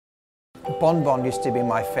Bonbon used to be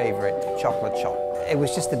my favourite chocolate shop. It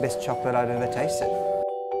was just the best chocolate I'd ever tasted.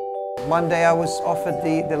 One day I was offered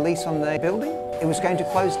the lease on the building. It was going to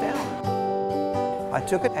close down. I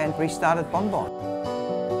took it and restarted Bonbon.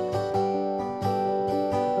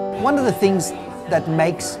 One of the things that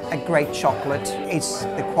makes a great chocolate is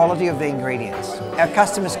the quality of the ingredients. Our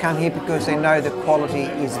customers come here because they know the quality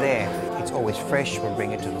is there. It's always fresh, we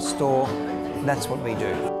bring it to the store. That's what we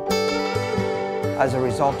do. As a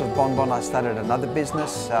result of Bonbon, I started another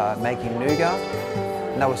business making nougat.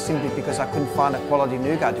 And that was simply because I couldn't find a quality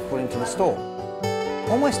nougat to put into the store.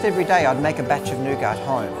 Almost every day I'd make a batch of nougat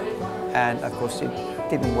home. And of course it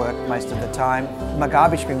didn't work most of the time. My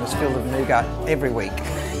garbage bin was filled with nougat every week.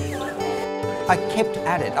 I kept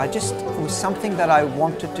at it. It was something that I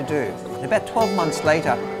wanted to do. And about 12 months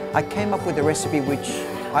later, I came up with a recipe which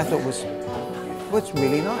I thought was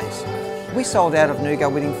really nice. We sold out of nougat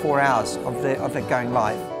within 4 hours of it going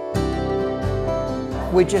live.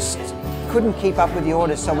 We just couldn't keep up with the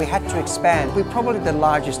orders, so we had to expand. We're probably the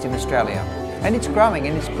largest in Australia, and it's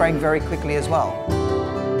growing very quickly as well.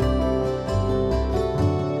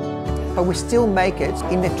 But we still make it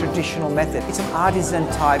in the traditional method. It's an artisan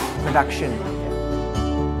type production.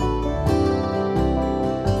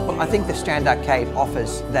 I think the Strand Arcade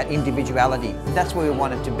offers that individuality. That's where we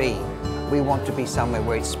want it to be. We want to be somewhere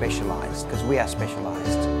where it's specialised, because we are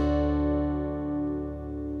specialised.